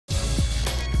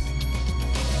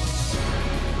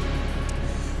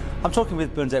I'm talking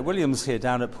with Bernadette Williams here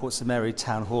down at Port St Mary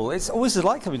Town Hall. It's always a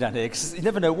delight coming down here because you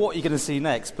never know what you're going to see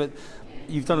next, but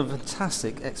you've done a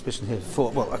fantastic exhibition here for,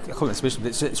 well, I call it exhibition,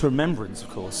 but it's remembrance, of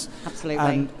course.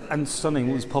 Absolutely. And stunning,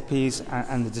 all these poppies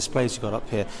and the displays you've got up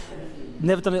here.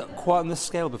 Never done it quite on this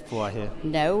scale before, I hear.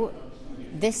 No,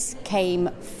 this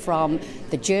came from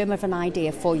the germ of an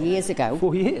idea 4 years ago.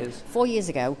 4 years? 4 years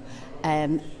ago,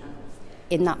 in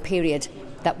that period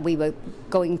that we were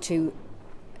going to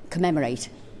commemorate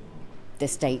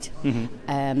this date.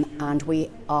 And we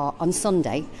are, on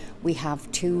Sunday, we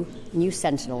have 2 new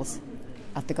sentinels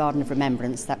at the Garden of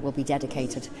Remembrance that will be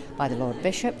dedicated by the Lord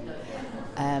Bishop.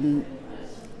 And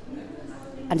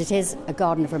it is a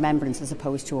Garden of Remembrance as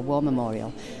opposed to a war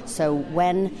memorial. So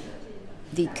when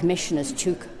the commissioners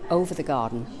took over the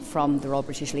garden from the Royal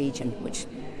British Legion, which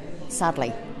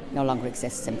sadly no longer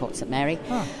exists in Port St Mary,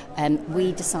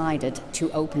 we decided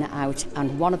to open it out,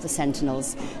 and one of the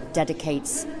sentinels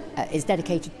is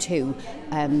dedicated to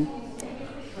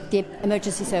the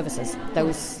emergency services,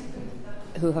 those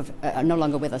who are no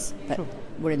longer with us, but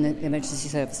were in the emergency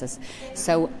services.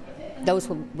 So those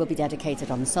will be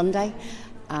dedicated on Sunday,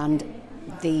 and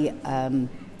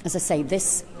as I say,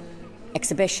 this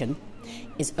exhibition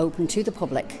is open to the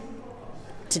public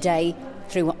today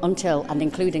through until and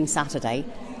including Saturday,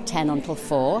 10 until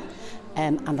 4,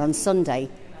 and on Sunday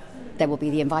there will be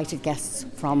the invited guests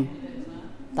from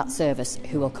that service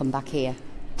who will come back here.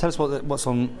 Tell us what's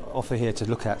on offer here to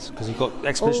look at, because you've got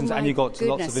exhibitions and you've got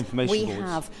lots of information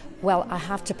boards. I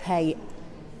have to pay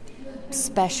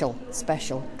special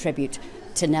tribute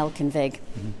to Nell Convig,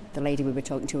 the lady we were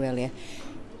talking to earlier.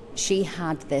 She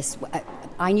had this.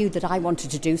 I knew that I wanted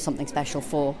to do something special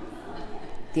for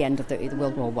the end of the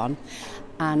World War I,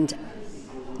 and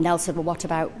Nell said, well, what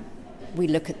about we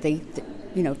look at the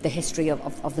history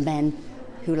of the men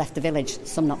who left the village,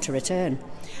 some not to return.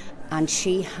 And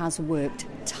she has worked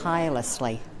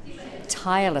tirelessly,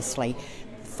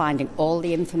 finding all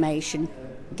the information,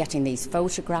 getting these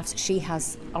photographs. She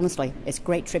has, honestly, it's a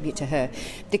great tribute to her.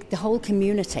 The whole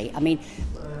community, I mean,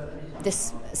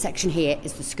 this section here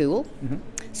is the school,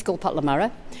 School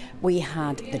Potlamurra. We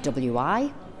had the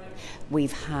WI.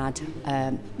 We've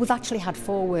actually had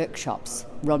 4 workshops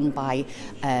run by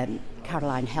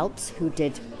Caroline Helps, who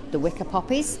did the wicker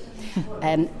poppies,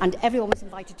 and everyone was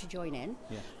invited to join in.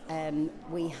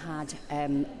 We had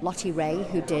Lottie Ray,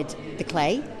 who did the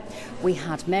clay. We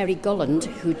had Mary Gulland,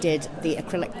 who did the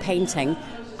acrylic painting,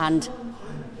 and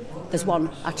there's one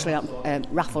actually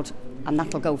raffled, and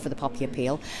that'll go for the Poppy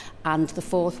Appeal. And the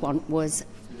 4th one was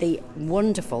the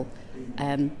wonderful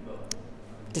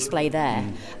display there,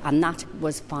 and that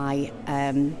was by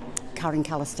Karen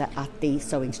Callister at the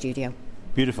Sewing Studio.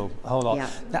 Beautiful, a whole lot. Yeah.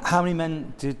 Now, how many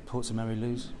men did Port St Mary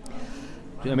lose?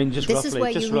 I mean, just this roughly. Is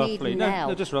where just you roughly. Need Nell.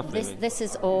 No, just roughly. This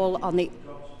is all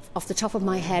off the top of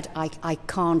my head. I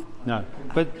can't. No,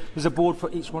 but there's a board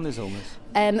for each one, is almost.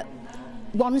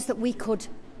 Ones that we could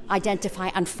identify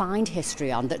and find history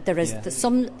on. That there is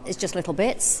some is just little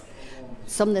bits.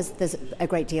 Some there's a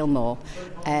great deal more.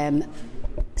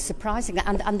 Surprisingly,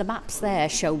 and the maps there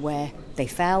show where they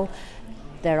fell.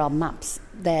 There are maps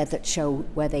there that show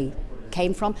where they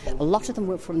came from. A lot of them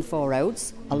were from the Four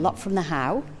Roads, a lot from the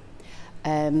Howe.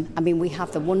 I mean, we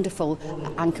have the wonderful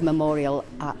Anchor Memorial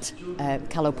at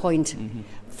Callow Point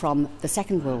from the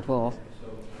Second World War,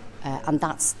 and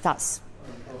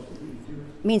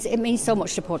it means so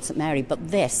much to Port St Mary. But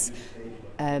this,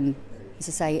 as I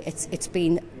say, it's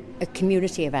been a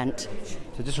community event.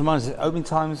 So just remind us, opening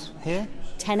times here?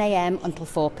 10 a.m. until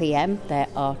 4 p.m. There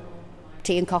are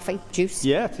tea and coffee, juice.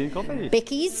 Yeah, tea and coffee.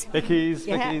 Bickies. Bickies,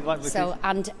 like Bickies. So,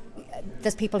 and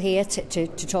there's people here to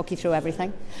talk you through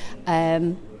everything.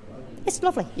 It's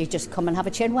lovely. You just come and have a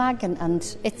chin wag,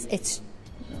 and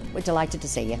we're delighted to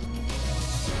see you.